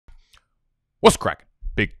What's cracking?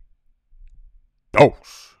 Big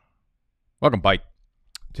dose. Welcome, Bike,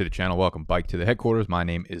 to the channel. Welcome, Bike, to the headquarters. My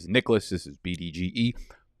name is Nicholas. This is BDGE.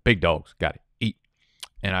 Big dogs. Got to eat.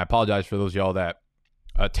 And I apologize for those of y'all that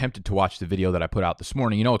attempted to watch the video that I put out this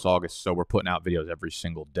morning. You know it's August, so we're putting out videos every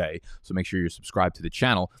single day. So make sure you're subscribed to the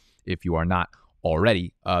channel if you are not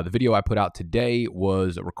already. The video I put out today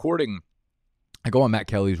was a recording. I go on Matt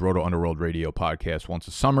Kelly's Roto Underworld Radio podcast once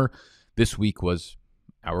a summer. This week was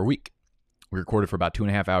our week. We recorded for about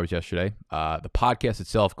 2.5 hours yesterday. The podcast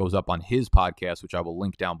itself goes up on his podcast, which I will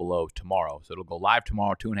link down below tomorrow. So it'll go live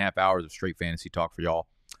tomorrow, 2.5 hours of straight fantasy talk for y'all.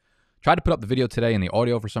 Tried to put up the video today, and the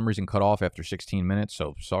audio for some reason cut off after 16 minutes.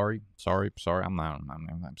 So sorry. I'm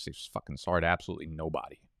fucking sorry to absolutely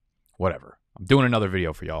nobody. Whatever. I'm doing another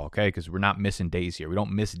video for y'all, okay? Because we're not missing days here. We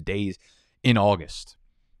don't miss days in August,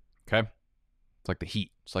 okay? It's like the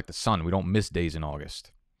heat. It's like the sun. We don't miss days in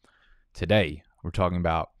August. Today, we're talking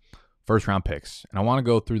about first round picks. And I want to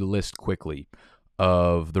go through the list quickly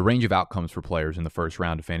of the range of outcomes for players in the first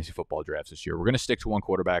round of fantasy football drafts this year. We're going to stick to one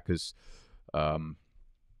quarterback because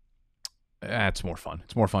it's more fun.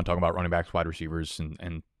 It's more fun talking about running backs, wide receivers,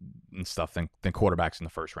 and stuff than quarterbacks in the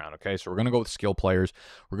first round, okay? So we're going to go with skill players.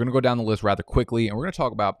 We're going to go down the list rather quickly, and we're going to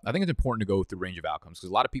talk about, I think it's important to go with the range of outcomes because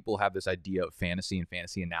a lot of people have this idea of fantasy and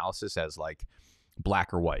fantasy analysis as like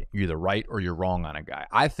black or white. You're either right or you're wrong on a guy.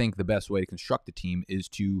 I think the best way to construct a team is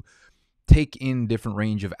to take in different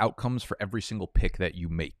range of outcomes for every single pick that you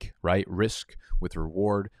make, right? Risk with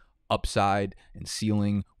reward, upside and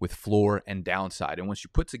ceiling with floor and downside. And once you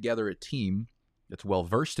put together a team that's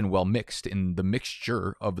well-versed and well-mixed in the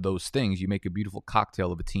mixture of those things, you make a beautiful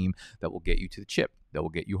cocktail of a team that will get you to the chip, that will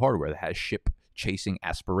get you hardware, that has ship-chasing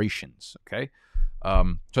aspirations, okay?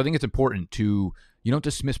 So I think it's important to, you don't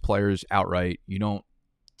dismiss players outright. You don't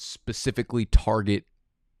specifically target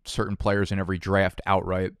certain players in every draft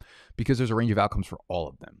outright because there's a range of outcomes for all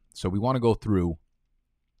of them. So we want to go through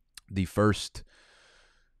the first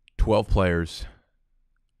 12 players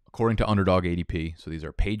according to Underdog ADP. So these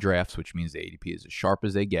are paid drafts, which means the ADP is as sharp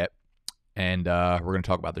as they get. And we're going to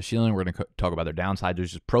talk about their ceiling. We're going to talk about their downside.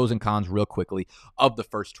 There's just pros and cons real quickly of the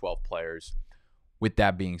first 12 players. With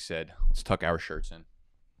that being said, let's tuck our shirts in.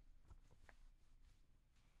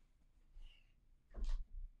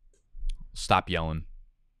 Stop yelling.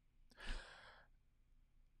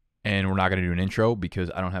 And we're not going to do an intro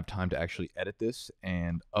because I don't have time to actually edit this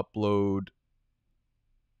and upload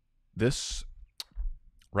this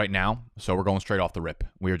right now. So we're going straight off the rip.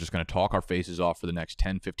 We are just going to talk our faces off for the next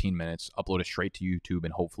 10, 15 minutes, upload it straight to YouTube,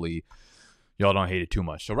 and hopefully y'all don't hate it too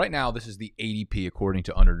much. So right now, this is the ADP according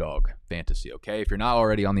to Underdog Fantasy, okay? If you're not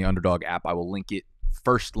already on the Underdog app, I will link it.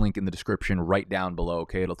 First link in the description right down below,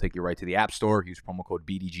 okay? It'll take you right to the App Store. Use promo code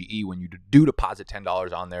BDGE when you do deposit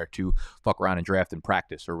 $10 on there to fuck around and draft and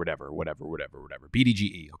practice or whatever.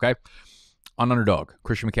 BDGE, okay? On Underdog,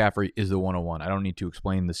 Christian McCaffrey is the 101. I don't need to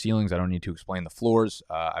explain the ceilings. I don't need to explain the floors.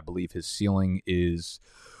 I believe his ceiling is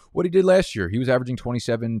what he did last year. He was averaging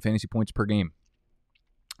 27 fantasy points per game.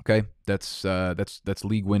 Okay, that's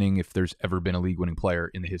league winning if there's ever been a league winning player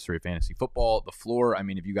in the history of fantasy football. The floor, I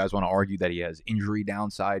mean, if you guys want to argue that he has injury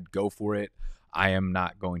downside, go for it. I am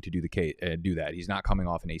not going to do that. He's not coming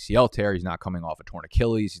off an ACL tear. He's not coming off a torn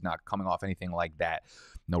Achilles. He's not coming off anything like that.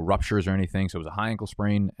 No ruptures or anything. So it was a high ankle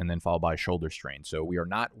sprain and then followed by a shoulder strain. So we are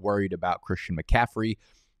not worried about Christian McCaffrey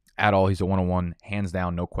at all. He's a 101, hands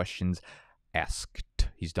down, no questions asked.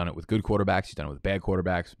 He's done it with good quarterbacks. He's done it with bad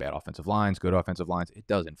quarterbacks, bad offensive lines, good offensive lines. It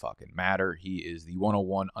doesn't fucking matter. He is the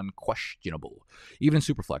 101 unquestionable. Even in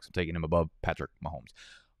Superflex, I'm taking him above Patrick Mahomes.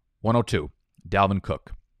 102, Dalvin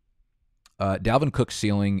Cook. Dalvin Cook's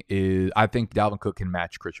ceiling is, I think Dalvin Cook can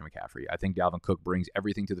match Christian McCaffrey. I think Dalvin Cook brings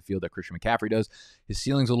everything to the field that Christian McCaffrey does. His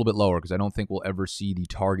ceiling's a little bit lower because I don't think we'll ever see the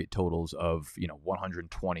target totals of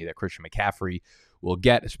 120 that Christian McCaffrey will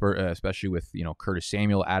get, especially with Curtis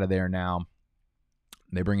Samuel out of there now.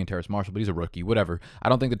 They bring in Terrace Marshall, but he's a rookie, whatever. I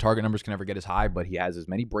don't think the target numbers can ever get as high, but he has as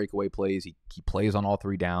many breakaway plays. He plays on all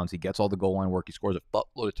three downs. He gets all the goal line work. He scores a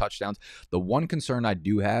buttload of touchdowns. The one concern I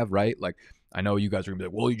do have, right, like I know you guys are going to be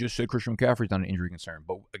like, well, you just said Christian McCaffrey's not an injury concern.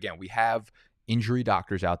 But again, we have injury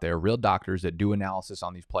doctors out there, real doctors that do analysis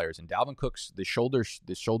on these players. And Dalvin Cook's, the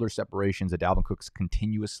shoulder separations that Dalvin Cook's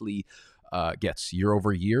continuously gets year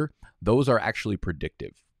over year, those are actually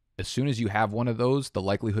predictive. As soon as you have one of those, the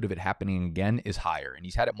likelihood of it happening again is higher. And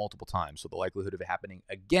he's had it multiple times. So the likelihood of it happening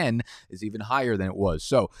again is even higher than it was.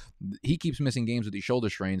 So he keeps missing games with these shoulder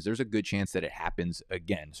strains. There's a good chance that it happens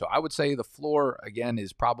again. So I would say the floor, again,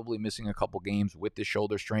 is probably missing a couple games with this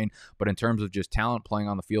shoulder strain. But in terms of just talent playing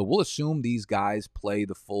on the field, we'll assume these guys play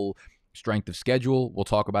the full strength of schedule, we'll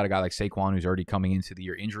talk about a guy like Saquon, who's already coming into the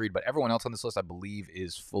year injured, but everyone else on this list, I believe,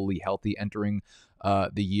 is fully healthy entering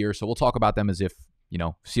the year. So we'll talk about them as if,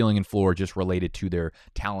 ceiling and floor just related to their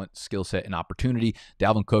talent, skill set, and opportunity.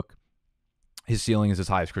 Dalvin Cook, his ceiling is as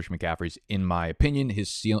high as Christian McCaffrey's, in my opinion. His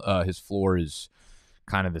floor is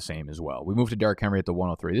kind of the same as well. We move to Derrick Henry at the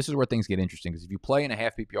 103. This is where things get interesting, because if you play in a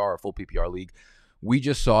half PPR or a full PPR league, we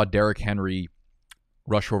just saw Derrick Henry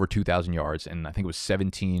rush for over 2,000 yards, and I think it was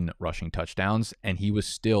 17 rushing touchdowns, and he was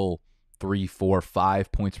still 3, 4,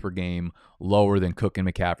 5 points per game lower than Cook and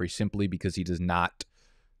McCaffrey, simply because he does not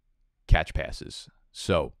catch passes.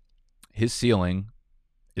 So his ceiling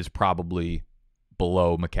is probably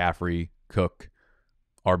below McCaffrey, Cook,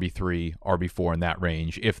 RB3, RB4 in that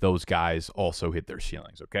range, if those guys also hit their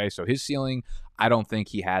ceilings, okay? So his ceiling, I don't think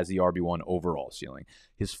he has the RB1 overall ceiling.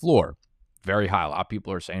 His floor, very high. A lot of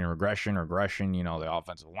people are saying regression, the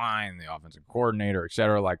offensive line, the offensive coordinator,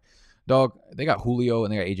 etc. Like, dog, they got Julio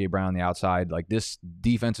and they got A.J. Brown on the outside. Like, this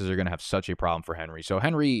defenses are going to have such a problem for Henry. So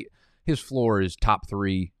Henry, his floor is top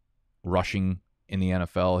 3 rushing in the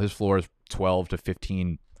NFL. His floor is 12 to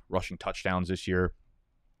 15 rushing touchdowns this year.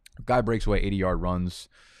 Guy breaks away 80-yard runs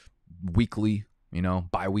weekly,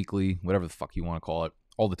 bi-weekly, whatever the fuck you want to call it,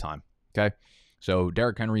 all the time, okay? So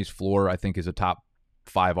Derrick Henry's floor, I think, is a top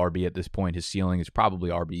 5 RB at this point. His ceiling is probably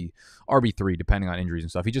RB3, depending on injuries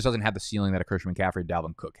and stuff. He just doesn't have the ceiling that a Christian McCaffrey,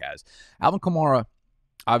 Dalvin Cook has. Alvin Kamara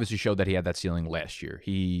obviously showed that he had that ceiling last year.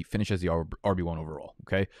 He finished as the RB1 overall,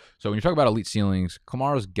 okay? So when you talk about elite ceilings,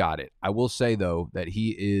 Kamara's got it. I will say, though, that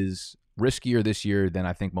he is riskier this year than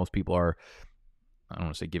I think most people are, I don't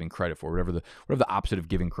want to say giving credit for, whatever the opposite of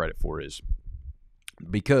giving credit for is.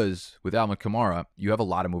 Because with Alvin Kamara, you have a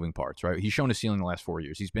lot of moving parts, right? He's shown a ceiling the last 4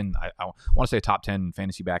 years. He's been, I want to say, a top 10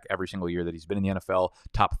 fantasy back every single year that he's been in the NFL,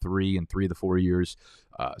 top 3 in 3 of the 4 years.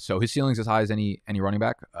 So his ceiling's as high as any running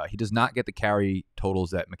back. He does not get the carry totals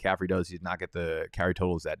that McCaffrey does. He does not get the carry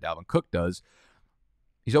totals that Dalvin Cook does.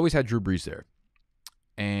 He's always had Drew Brees there.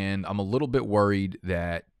 And I'm a little bit worried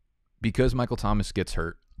that because Michael Thomas gets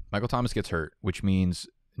hurt, which means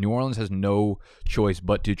New Orleans has no choice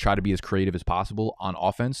but to try to be as creative as possible on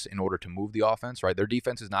offense in order to move the offense, right? Their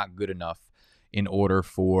defense is not good enough in order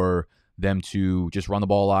for them to just run the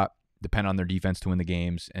ball a lot, depend on their defense to win the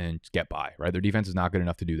games, and get by, right? Their defense is not good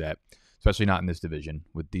enough to do that, especially not in this division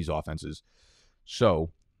with these offenses.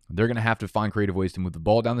 So they're going to have to find creative ways to move the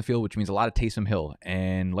ball down the field, which means a lot of Taysom Hill.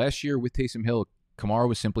 And last year with Taysom Hill, Kamara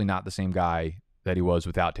was simply not the same guy that he was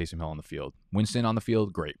without Taysom Hill on the field. Winston on the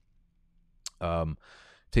field, great.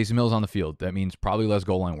 Taysom Hill's on the field. That means probably less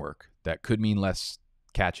goal line work. That could mean less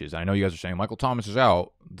catches. I know you guys are saying Michael Thomas is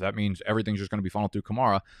out. That means everything's just going to be funneled through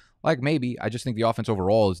Kamara. Like, maybe. I just think the offense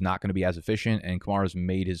overall is not going to be as efficient, and Kamara's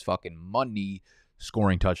made his fucking money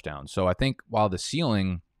scoring touchdowns. So I think while the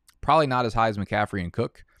ceiling, probably not as high as McCaffrey and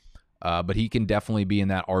Cook, but he can definitely be in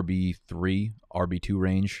that RB3, RB2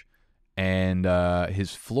 range. And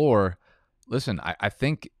his floor, listen, I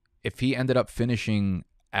think if he ended up finishing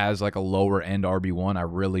as like a lower end RB1, I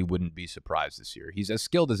really wouldn't be surprised this year. He's as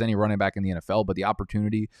skilled as any running back in the NFL, but the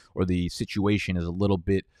opportunity or the situation is a little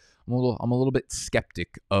bit, I'm a little bit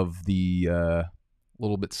skeptical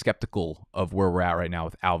of where we're at right now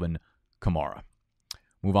with Alvin Kamara.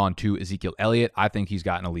 Move on to Ezekiel Elliott. I think he's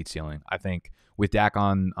got an elite ceiling. I think with Dak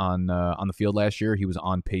on the field last year, he was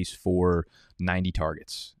on pace for 90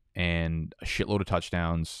 targets and a shitload of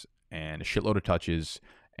touchdowns and a shitload of touches.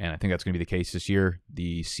 And I think that's going to be the case this year.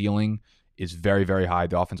 The ceiling is very, very high.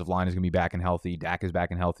 The offensive line is going to be back and healthy. Dak is back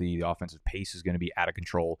and healthy. The offensive pace is going to be out of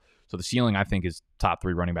control. So the ceiling, I think, is top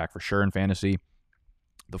 3 running back for sure in fantasy.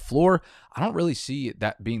 The floor, I don't really see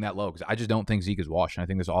that being that low because I just don't think Zeke is washed. And I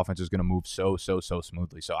think this offense is going to move so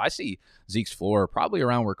smoothly. So I see Zeke's floor probably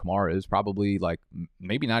around where Kamara is, probably like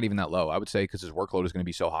maybe not even that low. I would say because his workload is going to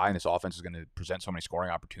be so high and this offense is going to present so many scoring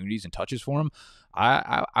opportunities and touches for him.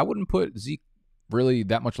 I wouldn't put Zeke really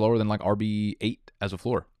that much lower than like RB8 as a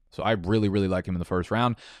floor. So I really, really like him in the first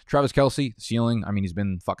round. Travis Kelce, ceiling. I mean, he's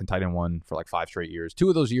been fucking tight end 1 for like 5 straight years. 2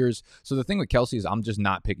 of those years. So the thing with Kelce is I'm just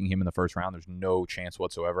not picking him in the first round. There's no chance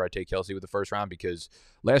whatsoever I take Kelce with the first round because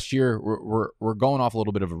last year we're going off a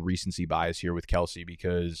little bit of a recency bias here with Kelce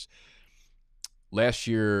because last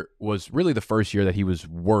year was really the first year that he was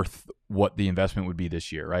worth what the investment would be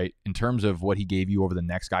this year, right? In terms of what he gave you over the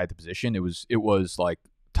next guy at the position, it was like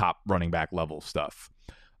top running back level stuff.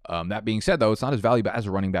 That being said, though, it's not as valuable as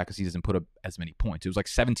a running back because he doesn't put up as many points. It was like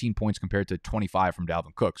 17 points compared to 25 from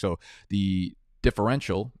Dalvin Cook. So the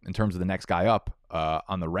differential in terms of the next guy up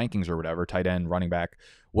on the rankings or whatever, tight end, running back,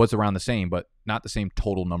 was around the same, but not the same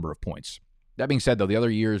total number of points. That being said, though, the other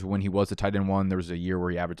years when he was the tight end one, there was a year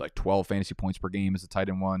where he averaged like 12 fantasy points per game as the tight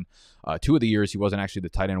end one. 2 of the years, he wasn't actually the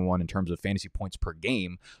tight end one in terms of fantasy points per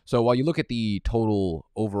game. So while you look at the total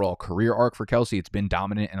overall career arc for Kelce, it's been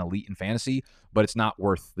dominant and elite in fantasy, but it's not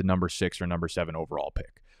worth the number 6 or number 7 overall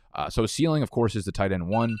pick. So his ceiling, of course, is the tight end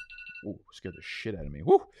one. Ooh, scared the shit out of me.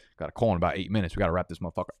 Woo! Got a call in about 8 minutes. We got to wrap this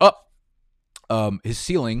motherfucker up. His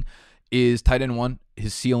ceiling is tight end one.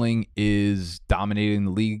 His ceiling is dominating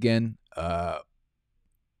the league again.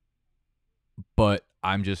 But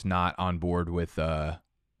I'm just not on board with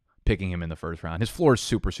picking him in the first round. His floor is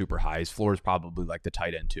super, super high. His floor is probably like the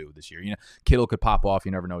tight end 2 this year. Kittle could pop off.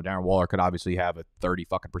 You never know. Darren Waller could obviously have a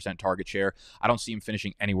 30% target share. I don't see him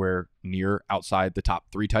finishing anywhere near outside the top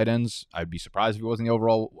 3 tight ends. I'd be surprised if he wasn't the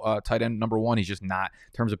overall tight end number 1. He's just not,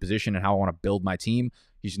 in terms of position and how I want to build my team,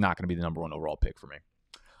 he's not going to be the number 1 overall pick for me.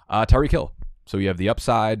 Tyreek Hill. So we have the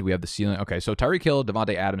upside, we have the ceiling. Okay, so Tyreek Hill,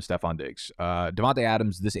 Devontae Adams, Stephon Diggs. Devontae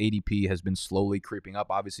Adams, this ADP has been slowly creeping up,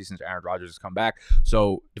 obviously, since Aaron Rodgers has come back.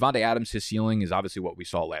 So Devontae Adams, his ceiling is obviously what we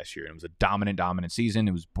saw last year. It was a dominant season.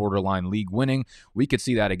 It was borderline league winning. We could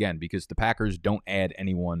see that again because the Packers don't add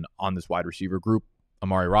anyone on this wide receiver group.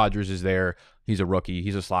 Amari Rodgers is there. He's a rookie.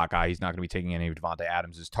 He's a slot guy. He's not going to be taking any of Devontae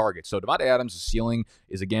Adams' targets. So Devontae Adams' ceiling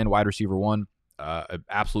is, again, wide receiver 1. An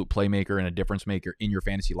absolute playmaker and a difference maker in your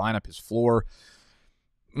fantasy lineup. His floor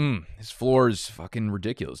is fucking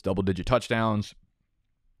ridiculous. Double-digit touchdowns,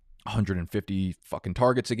 150 fucking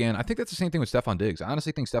targets again. I think that's the same thing with Stephon Diggs. I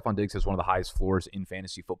honestly think Stephon Diggs has one of the highest floors in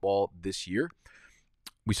fantasy football this year.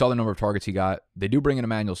 We saw the number of targets he got. They do bring in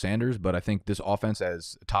Emmanuel Sanders, but I think this offense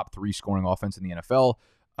as a top 3 scoring offense in the NFL,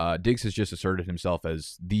 Diggs has just asserted himself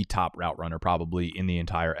as the top route runner probably in the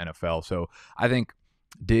entire NFL. So I think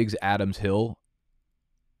Diggs, Adams, Hill,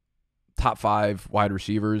 top 5 wide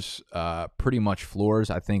receivers, pretty much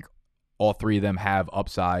floors. I think all 3 of them have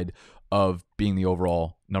upside of being the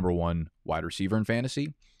overall number 1 wide receiver in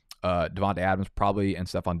fantasy. Devontae Adams probably and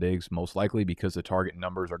Stephon Diggs most likely because the target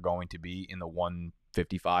numbers are going to be in the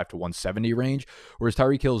 155 to 170 range, whereas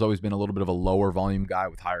Tyreek Hill has always been a little bit of a lower volume guy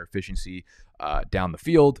with higher efficiency down the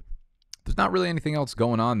field. There's not really anything else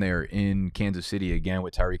going on there in Kansas City, again,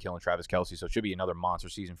 with Tyreek Hill and Travis Kelce, so it should be another monster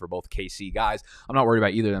season for both KC guys. I'm not worried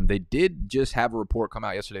about either of them. They did just have a report come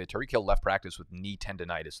out yesterday that Tyreek Hill left practice with knee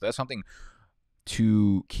tendonitis, so that's something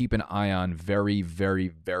to keep an eye on very, very,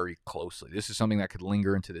 very closely. This is something that could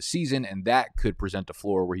linger into the season, and that could present a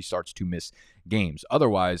floor where he starts to miss games.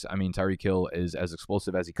 Otherwise, I mean, Tyreek Hill is as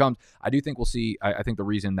explosive as he comes. I do think we'll see, I think the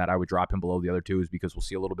reason that I would drop him below the other 2 is because we'll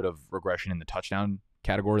see a little bit of regression in the touchdown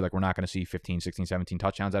category. Like, we're not going to see 15, 16, 17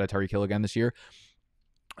 touchdowns out of Tyreek Hill again this year.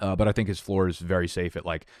 But I think his floor is very safe at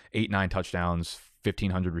like 8, 9 touchdowns,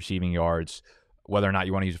 1,500 receiving yards. Whether or not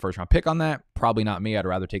you want to use a first-round pick on that, probably not me. I'd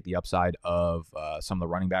rather take the upside of some of the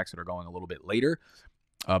running backs that are going a little bit later.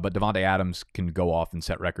 But Devontae Adams can go off and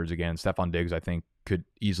set records again. Stephon Diggs, I think, could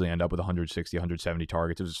easily end up with 160, 170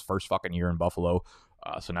 targets. It was his first fucking year in Buffalo.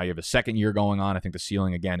 So now you have a second year going on. I think the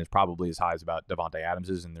ceiling, again, is probably as high as about Devontae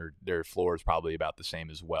Adams's, and their floor is probably about the same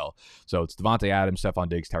as well. So it's Devontae Adams, Stephon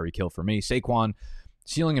Diggs, Tyreek Hill for me. Saquon,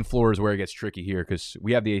 ceiling and floor is where it gets tricky here because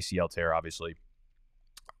we have the ACL tear, obviously.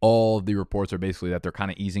 All of the reports are basically that they're kind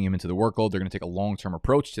of easing him into the workload. They're going to take a long-term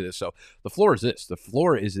approach to this. So the floor is this. The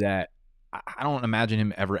floor is that I don't imagine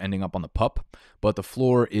him ever ending up on the PUP, but the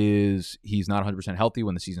floor is he's not 100% healthy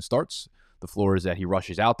when the season starts. The floor is that he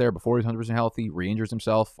rushes out there before he's 100% healthy, re-injures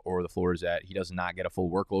himself, or the floor is that he does not get a full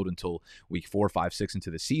workload until week 4, 5, 6 into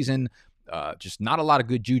the season. Just not a lot of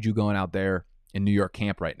good juju going out there in New York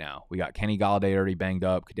camp right now. We got Kenny Golladay already banged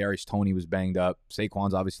up. Kadarius Toney was banged up.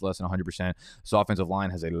 Saquon's obviously less than 100%. This offensive line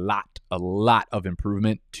has a lot of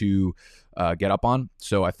improvement to get up on.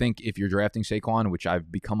 So I think if you're drafting Saquon, which I've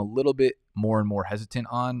become a little bit more and more hesitant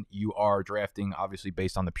on, you are drafting obviously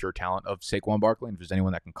based on the pure talent of Saquon Barkley. And if there's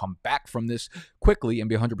anyone that can come back from this quickly and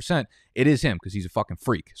be 100%, it is him because he's a fucking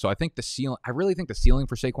freak. So I think I really think the ceiling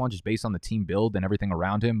for Saquon, just based on the team build and everything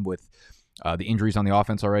around him with the injuries on the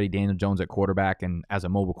offense already, Daniel Jones at quarterback, and as a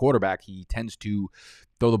mobile quarterback, he tends to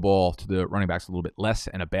throw the ball to the running backs a little bit less,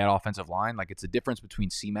 and a bad offensive line. Like, it's a difference between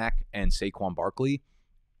C-Mac and Saquon Barkley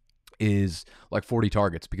is like 40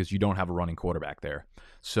 targets because you don't have a running quarterback there.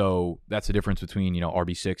 So that's the difference between,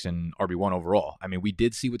 RB6 and RB1 overall. I mean, we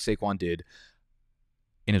did see what Saquon did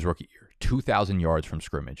in his rookie year. 2,000 yards from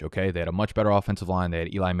scrimmage, okay? They had a much better offensive line. They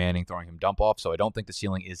had Eli Manning throwing him dump off, so I don't think the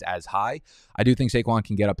ceiling is as high. I do think Saquon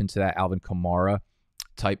can get up into that Alvin Kamara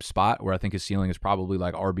type spot where I think his ceiling is probably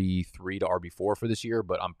like RB3 to RB4 for this year,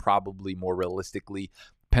 but I'm probably more realistically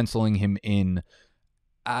penciling him in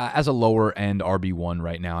as a lower end RB1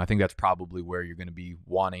 right now. I think that's probably where you're going to be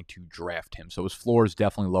wanting to draft him. So his floor is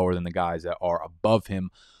definitely lower than the guys that are above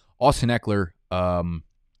him. Austin Eckler,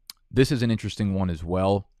 this is an interesting one as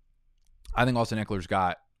well. I think Austin Eckler's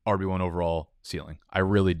got RB1 overall ceiling. I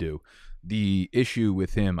really do. The issue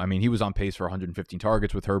with him, I mean, he was on pace for 115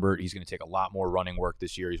 targets with Herbert. He's going to take a lot more running work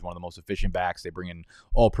this year. He's one of the most efficient backs. They bring in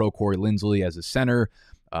all-pro Corey Linsley as a center.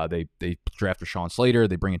 They draft Rashawn Slater.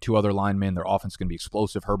 They bring in 2 other linemen. Their offense is going to be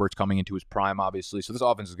explosive. Herbert's coming into his prime, obviously. So this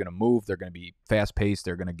offense is going to move. They're going to be fast-paced.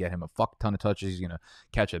 They're going to get him a fuck ton of touches. He's going to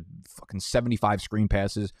catch a fucking 75 screen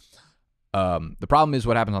passes. The problem is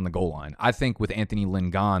what happens on the goal line. I think with Anthony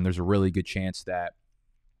Lynn gone, there's a really good chance that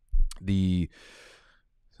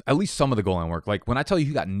at least some of the goal line work. Like when I tell you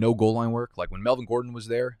he got no goal line work, like when Melvin Gordon was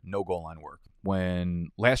there, no goal line work. When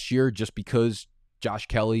last year, just because Josh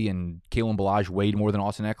Kelly and Kalen Ballage weighed more than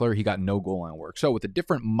Austin Eckler, he got no goal line work. So with a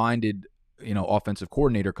different minded, offensive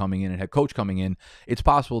coordinator coming in and head coach coming in, it's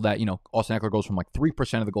possible that, Austin Eckler goes from like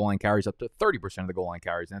 3% of the goal line carries up to 30% of the goal line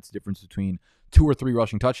carries. And that's the difference between 2 or 3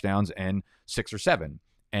 rushing touchdowns and 6 or 7.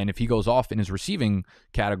 And if he goes off in his receiving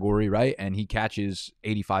category, right, and he catches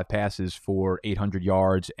 85 passes for 800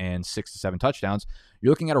 yards and 6 to 7 touchdowns,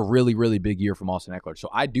 you're looking at a really, really big year from Austin Eckler. So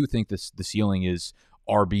I do think the ceiling is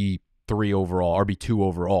RB3 overall, RB2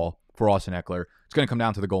 overall for Austin Eckler. It's going to come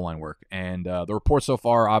down to the goal line work. And the reports so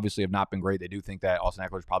far obviously have not been great. They do think that Austin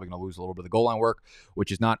Eckler is probably going to lose a little bit of the goal line work,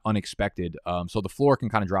 which is not unexpected. So the floor can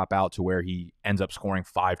kind of drop out to where he ends up scoring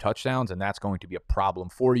 5 touchdowns, and that's going to be a problem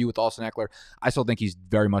for you with Austin Eckler. I still think he's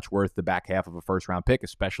very much worth the back half of a first-round pick,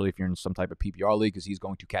 especially if you're in some type of PPR league, because he's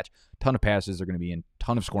going to catch a ton of passes. They're going to be in a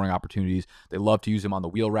ton of scoring opportunities. They love to use him on the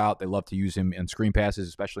wheel route. They love to use him in screen passes,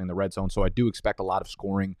 especially in the red zone. So I do expect a lot of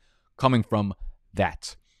scoring coming from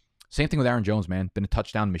that. Same thing with Aaron Jones, man. Been a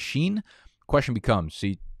touchdown machine. Question becomes,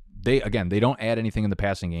 they don't add anything in the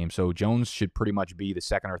passing game, so Jones should pretty much be the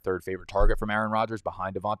second or third favorite target from Aaron Rodgers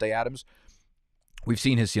behind Devontae Adams. We've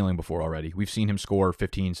seen his ceiling before already. We've seen him score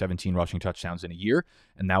 15, 17 rushing touchdowns in a year,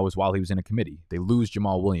 and that was while he was in a committee. They lose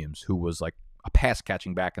Jamal Williams, who was like a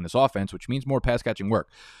pass-catching back in this offense, which means more pass-catching work.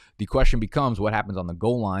 The question becomes what happens on the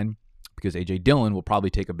goal line, because A.J. Dillon will probably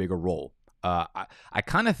take a bigger role. I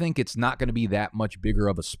kind of think it's not going to be that much bigger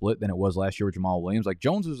of a split than it was last year with Jamal Williams. Like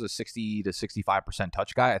Jones was a 60 to 65%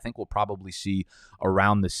 touch guy. I think we'll probably see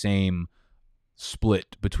around the same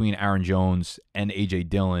split between Aaron Jones and A.J.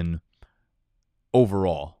 Dillon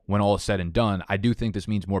overall when all is said and done. I do think this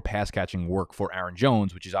means more pass catching work for Aaron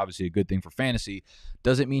Jones, which is obviously a good thing for fantasy.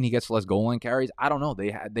 Does it mean he gets less goal line carries? I don't know.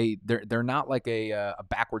 They're not like a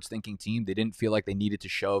backwards thinking team. They didn't feel like they needed to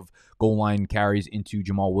shove goal line carries into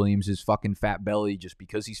Jamal Williams' fucking fat belly just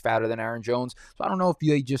because he's fatter than Aaron Jones. So I don't know if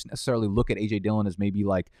they just necessarily look at A.J. Dillon as maybe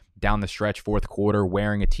like down the stretch, fourth quarter,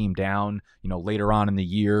 wearing a team down, later on in the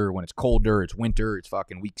year when it's colder, it's winter, it's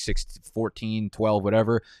fucking week 6, 14, 12,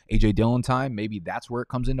 whatever, A.J. Dillon time. Maybe that's where it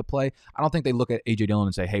comes into play. I don't think they look at A.J. Dillon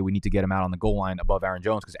and say, hey, we need to get him out on the goal line above Aaron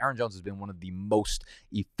Jones, because Aaron Jones has been one of the most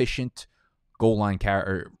efficient goal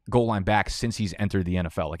line backs since he's entered the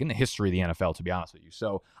NFL, like in the history of the NFL, to be honest with you.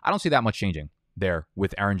 So I don't see that much changing there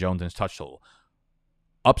with Aaron Jones and his touch total.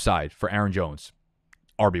 Upside for Aaron Jones,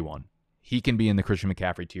 RB1. He can be in the Christian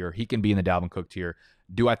McCaffrey tier. He can be in the Dalvin Cook tier.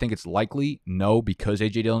 Do I think it's likely? No, because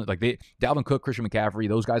A.J. Dillon, Dalvin Cook, Christian McCaffrey,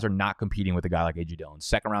 those guys are not competing with a guy like A.J. Dillon.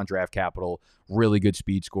 Second round draft capital, really good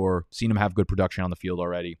speed score. Seen him have good production on the field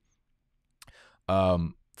already.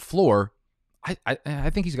 Floor,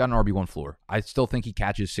 I think he's got an RB1 floor. I still think he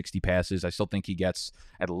catches 60 passes. I still think he gets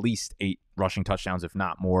at least 8 rushing touchdowns, if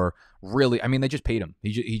not more. Really, I mean, they just paid him.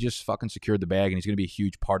 He just fucking secured the bag, and he's going to be a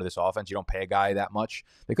huge part of this offense. You don't pay a guy that much.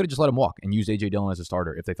 They could have just let him walk and used A.J. Dillon as a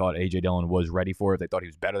starter if they thought A.J. Dillon was ready for it, if they thought he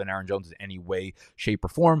was better than Aaron Jones in any way, shape, or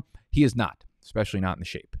form. He is not, especially not in the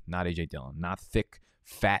shape. Not A.J. Dillon. Not thick,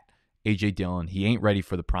 fat A.J. Dillon. He ain't ready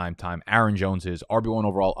for the prime time. Aaron Jones is RB1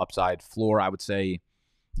 overall upside. Floor, I would say,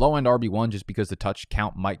 low-end RB1, just because the touch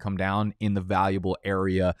count might come down in the valuable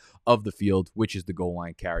area of the field, which is the goal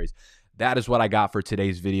line carries. That is what I got for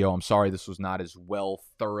today's video. I'm sorry this was not as well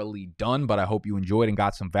thoroughly done, but I hope you enjoyed and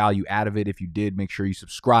got some value out of it. If you did, make sure you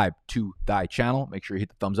subscribe to thy channel. Make sure you hit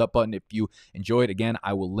the thumbs up button if you enjoyed. Again,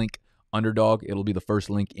 I will link Underdog. It'll be the first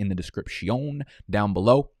link in the description down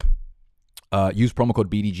below. Use promo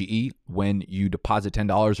code BDGE. When you deposit $10,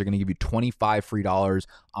 they're going to give you $25 free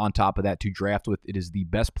on top of that to draft with. It is the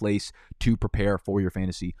best place to prepare for your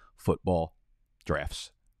fantasy football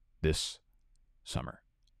drafts this summer.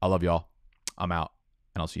 I love y'all. I'm out,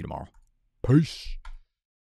 and I'll see you tomorrow. Peace.